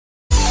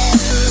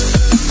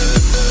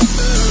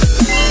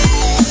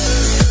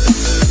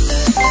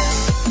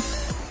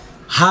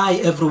Hi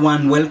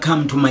everyone,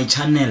 welcome to my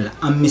channel.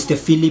 I'm Mr.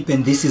 Philip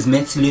and this is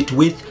Maths Lit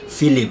with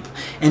Philip.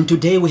 And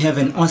today we have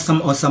an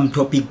awesome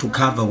topic to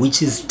cover,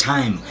 which is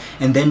time.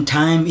 And then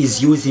time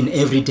is used in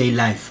everyday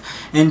life.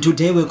 And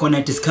today we're going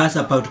to discuss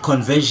about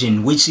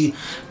conversion, which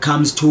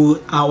comes to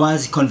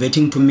hours,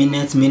 converting to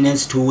minutes,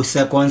 minutes to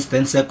seconds,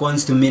 then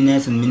seconds to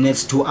minutes, and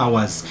minutes to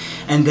hours.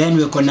 And then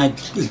we're going to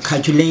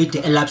calculate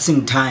the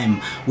elapsing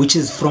time, which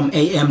is from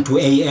AM to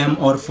AM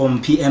or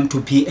from PM to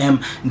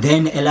PM.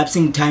 Then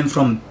elapsing time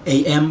from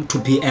AM to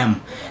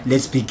PM.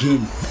 Let's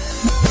begin.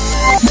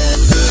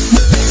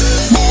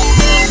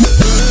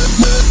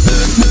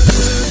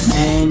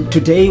 And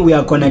today we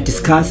are going to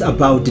discuss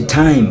about the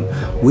time,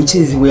 which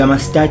is we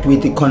must start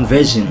with the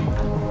conversion.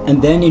 And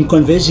then in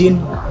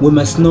conversion we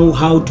must know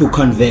how to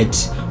convert,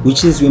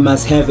 which is we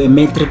must have a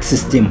metric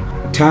system.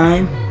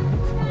 Time,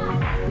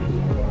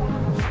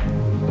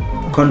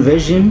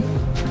 conversion,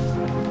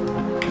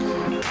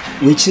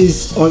 which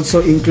is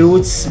also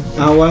includes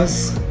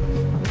hours,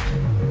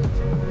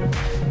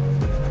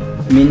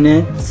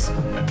 minutes,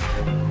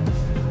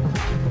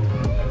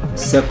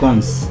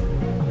 seconds.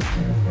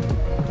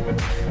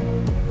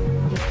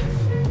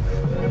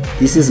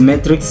 This is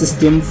metric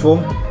system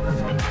for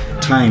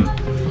time.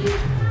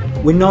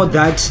 We know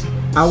that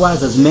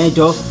hours is made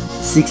of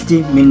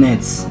 60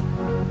 minutes,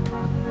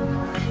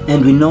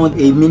 and we know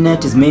a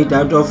minute is made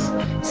out of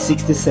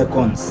 60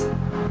 seconds.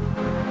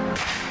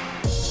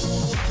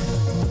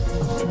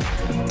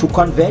 To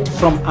convert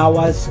from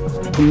hours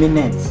to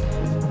minutes,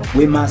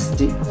 we must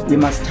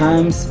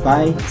times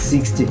by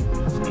 60.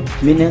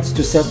 Minutes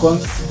to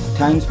seconds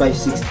times by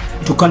 60.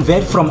 To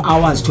convert from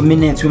hours to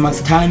minutes, we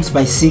must times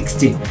by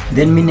 60.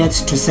 Then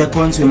minutes to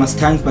seconds, we must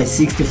times by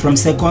 60. From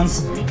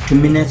seconds to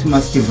minutes, we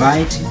must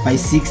divide by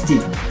 60.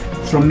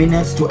 From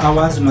minutes to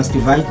hours, we must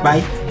divide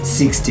by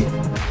 60.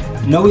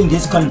 Knowing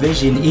this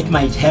conversion, it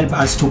might help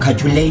us to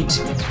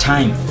calculate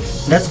time.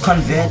 Let's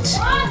convert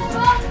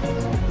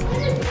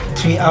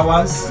 3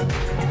 hours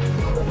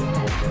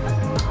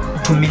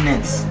to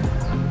minutes.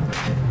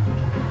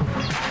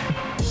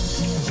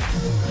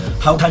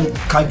 How can we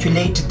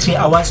calculate 3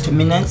 hours to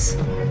minutes?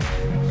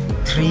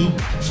 3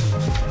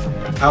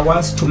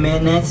 hours to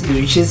minutes,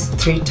 which is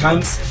 3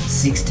 times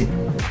 60.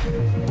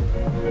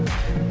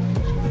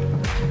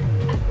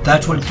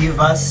 That will give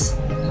us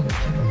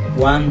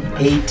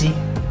 180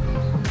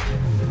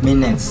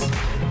 minutes.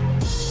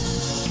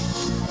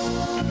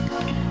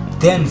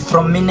 Then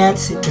from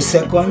minutes to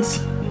seconds,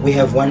 we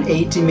have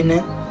 180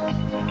 minutes.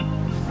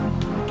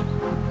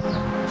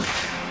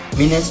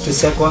 Minutes to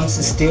seconds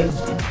still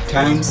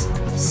times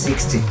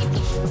 60.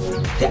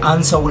 The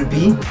answer will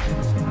be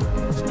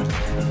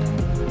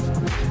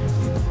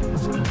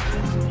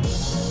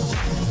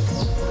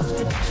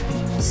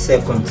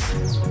seconds.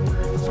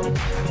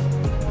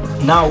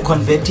 Now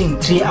converting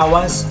 3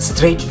 hours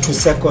straight to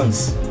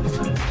seconds.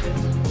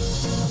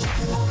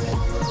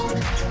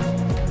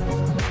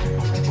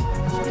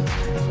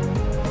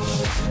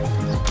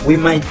 We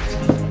might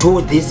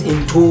do this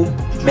in 2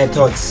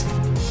 methods,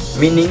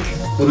 meaning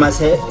we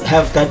must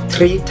have that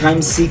 3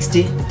 times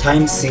 60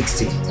 times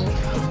 60,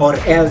 or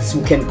else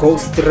we can go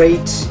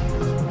straight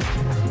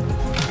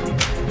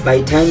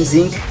by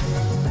timesing.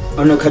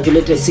 On a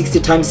calculator, 60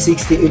 times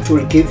 60, it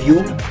will give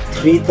you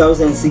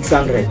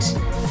 3,600.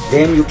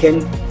 Then you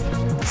can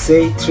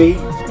say 3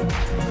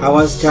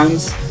 hours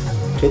times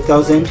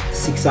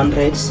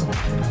 3,600.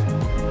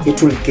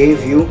 It will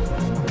give you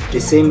the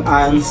same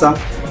answer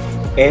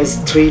as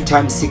 3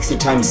 times 60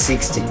 times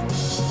 60.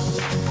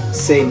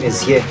 Same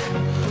as here.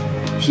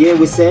 Here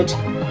we said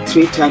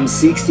 3 times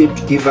 60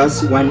 to give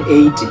us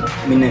 180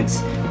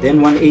 minutes.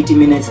 Then 180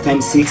 minutes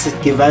times 6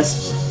 give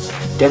us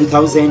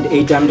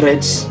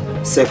 10,800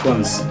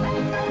 seconds.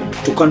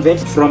 To convert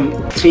from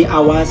 3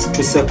 hours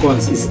to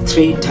seconds is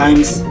 3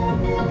 times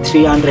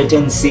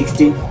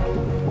 360.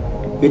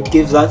 It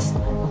gives us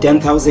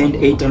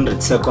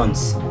 10,800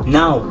 seconds.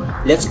 Now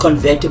let's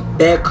convert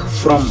back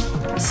from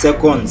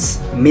seconds,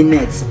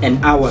 minutes and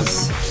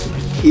hours.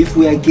 If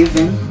we are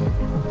given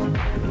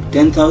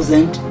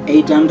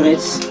 10,800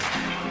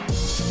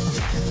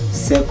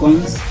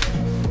 seconds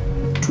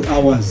to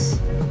hours,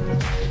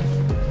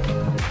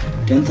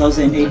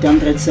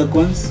 10,800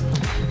 seconds.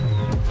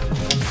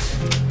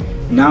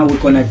 Now we're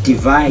gonna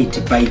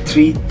divide by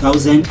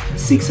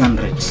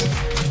 3,600.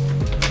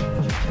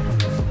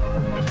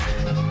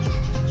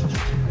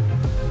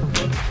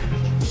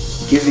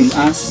 Giving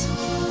us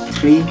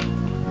 3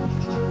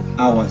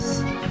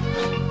 hours.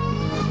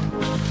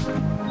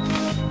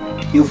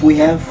 If we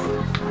have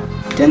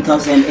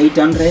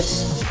 10,800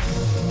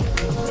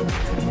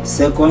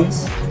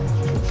 seconds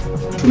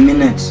to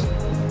minute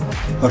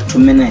or to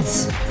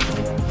minutes,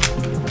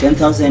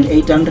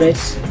 10,800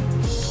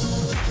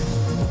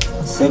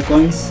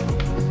 seconds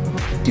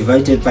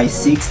divided by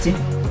 60,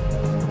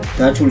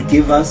 that will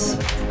give us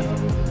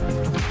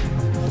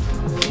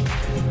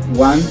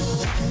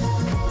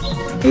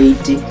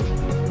 180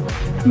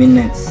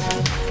 minutes.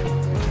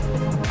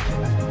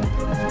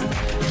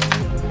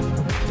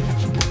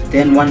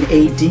 Then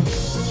 180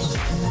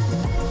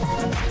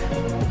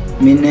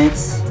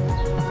 minutes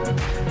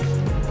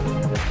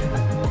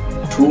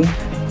to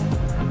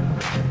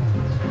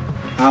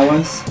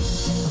hours.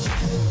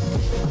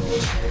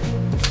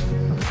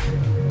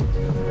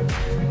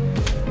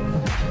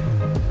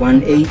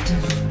 (180)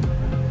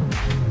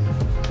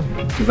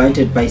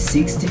 divided by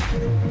 60,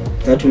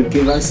 that will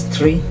give us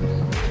 3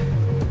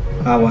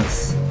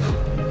 hours.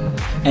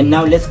 And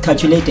now let's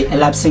calculate the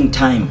elapsing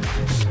time.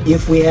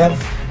 If we have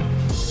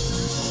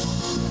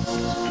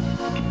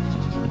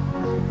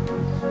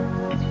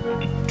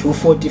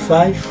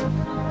 2:45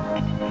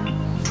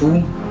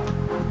 to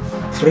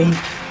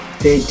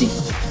 3:30,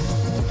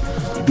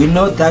 we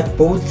know that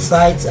both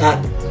sides are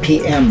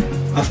PM,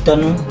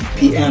 afternoon,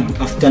 PM,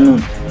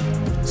 afternoon.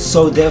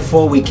 So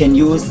therefore we can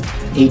use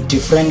a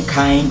different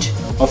kind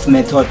of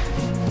method.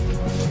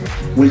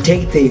 We'll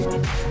take the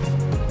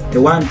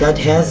one that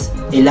has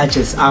a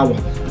largest hour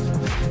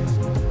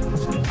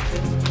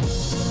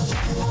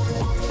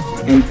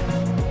and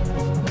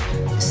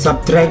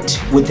subtract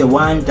with the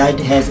one that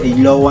has a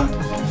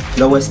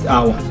lowest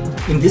hour.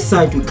 In this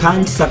side we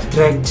can't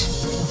subtract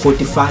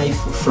 45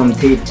 from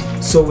 30,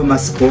 so we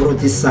must borrow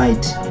this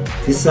side.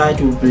 This side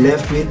will be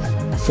left with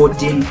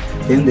 14,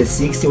 then the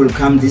 60 will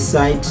come this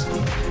side,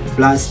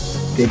 plus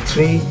the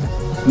 3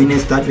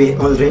 minutes that we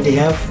already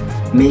have,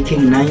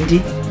 making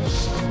 90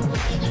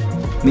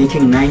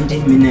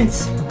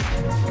 minutes,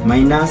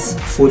 minus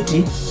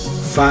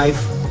 45,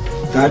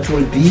 that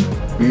will be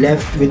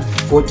left with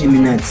 40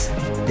 minutes.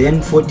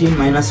 Then 14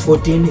 minus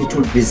 14, it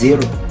will be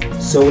 0.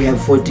 So we have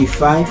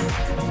 45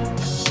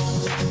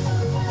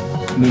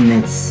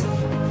 minutes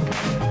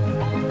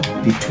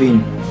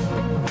between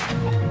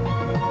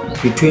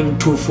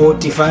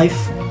 2:45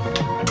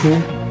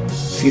 to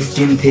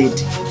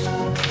 15:30.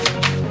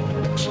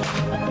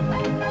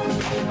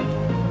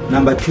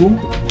 Number 2,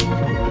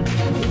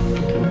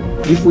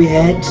 if we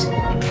had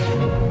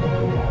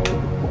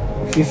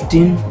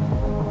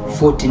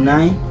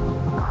 15:49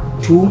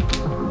 to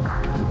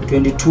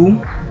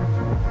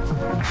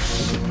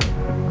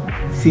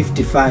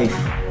 22:55,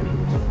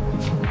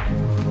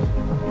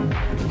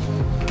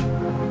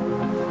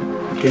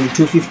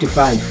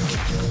 22:55,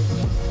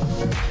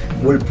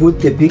 we'll put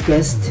the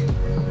biggest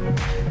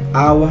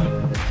hour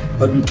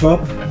on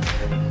top,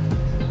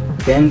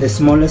 then the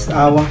smallest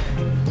hour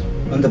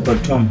on the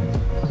bottom.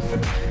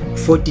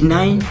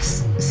 49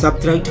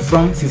 subtract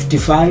from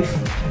 55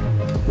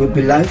 will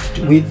be left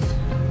with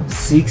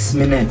 6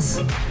 minutes.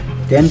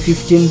 Then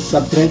 15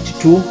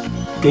 subtract to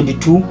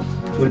 22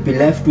 will be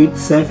left with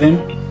 7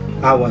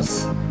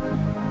 hours.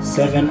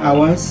 7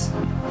 hours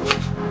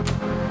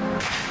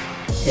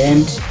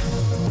and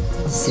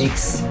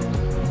 6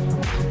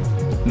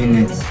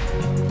 minutes.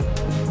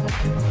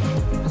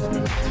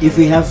 If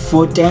we have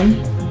 410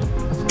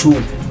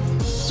 to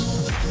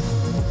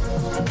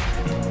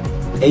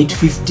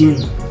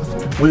 8:15,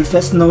 we'll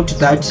first note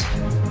that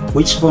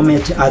which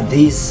format are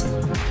these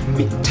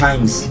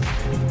times?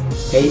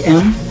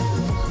 AM,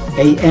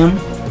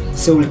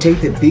 so we'll take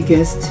the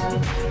biggest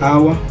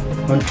hour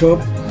on top,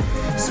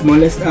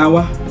 smallest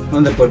hour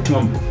on the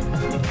bottom.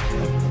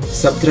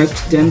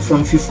 Subtract 10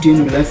 from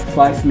 15, we left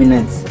 5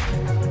 minutes.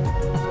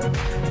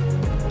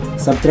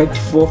 Subtract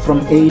 4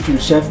 from 8,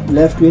 we'll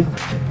left with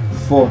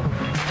 4.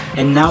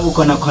 And now we're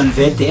gonna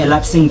convert the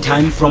elapsing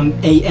time from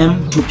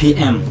AM to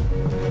PM.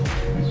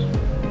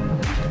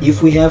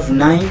 If we have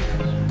 9,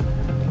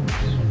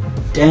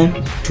 10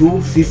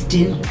 to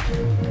 15,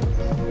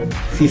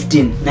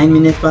 9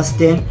 minutes past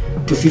 10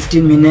 to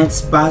 15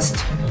 minutes past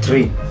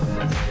 3.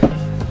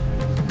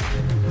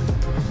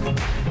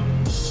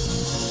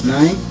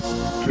 9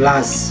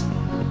 plus,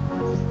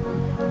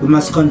 we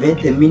must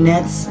convert the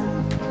minutes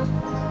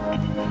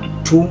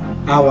to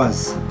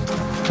hours.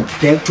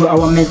 Back to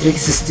our metric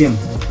system.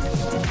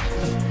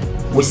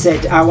 We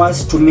set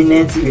hours to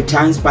minutes, you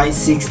times by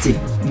 60.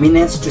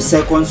 Minutes to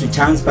seconds, you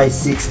times by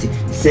 60.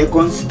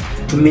 Seconds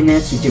to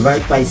minutes, you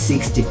divide by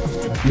 60.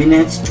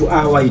 Minutes to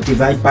hour, you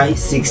divide by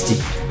 60.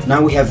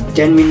 Now we have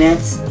 10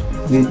 minutes,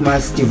 we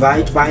must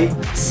divide by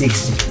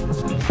 60.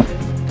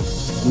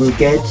 We'll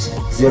get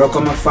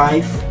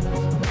 0,5.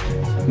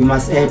 We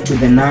must add to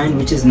the 9,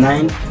 which is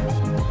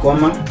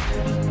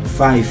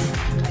 9,5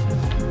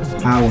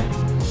 hour.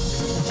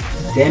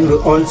 Then we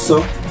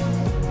also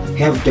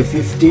have the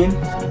 15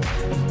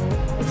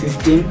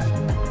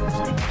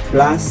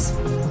 plus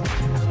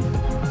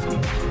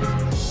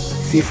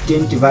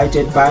 15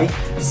 divided by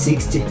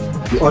 60.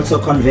 We also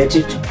convert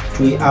it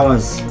to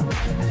hours.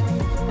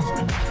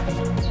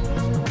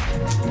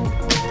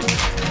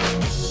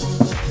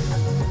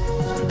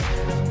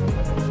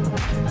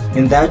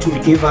 And that will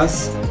give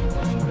us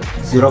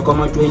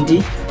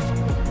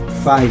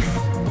 0,25,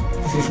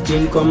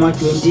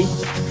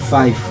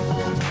 15,25.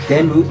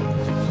 Then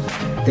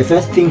the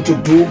first thing to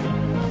do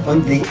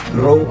on the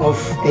row of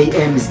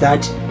AM is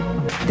that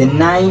the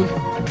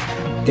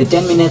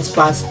 10 minutes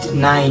past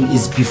 9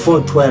 is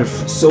before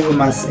 12, so we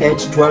must add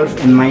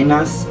 12 and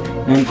minus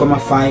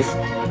 9,5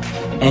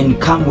 and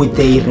come with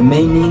the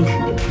remaining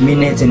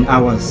minutes and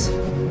hours.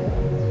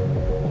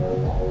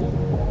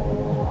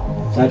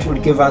 That will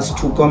give us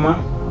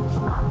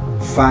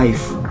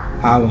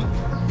 2,5 hour.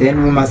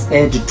 Then we must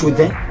add to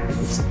the,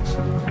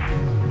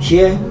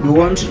 here we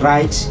won't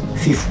write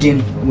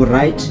 15, we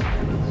write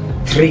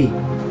 3.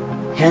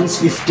 Hence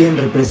 15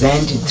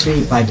 represent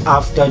 3, but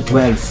after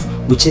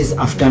 12, which is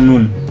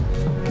afternoon.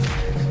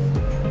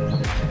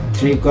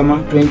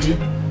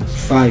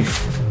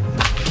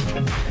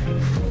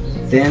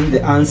 3,25. Then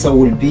the answer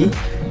will be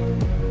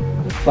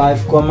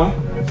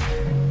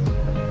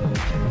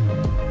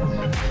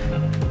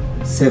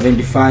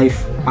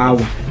 5,75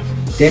 hour.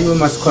 Then we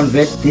must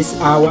convert this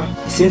hour,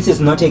 since it's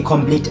not a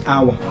complete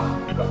hour.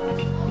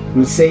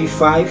 We'll say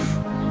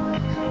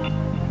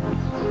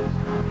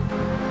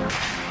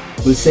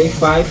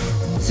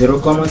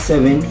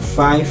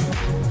 0,75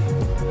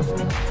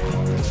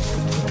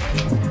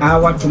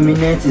 hour to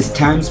minutes is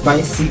times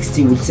by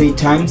 60. We'll say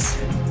times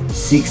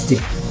 60.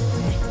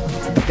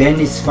 Then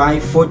it's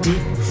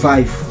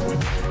 5:45.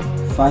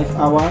 5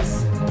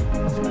 hours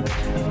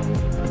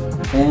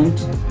and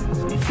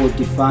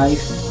 45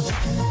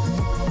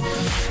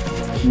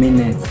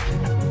 minutes.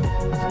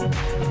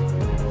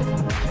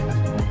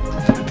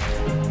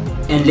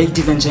 And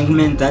ladies and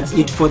gentlemen, that's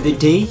it for the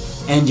day,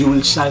 and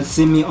you shall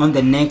see me on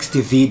the next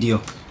video.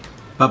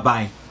 Bye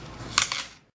bye.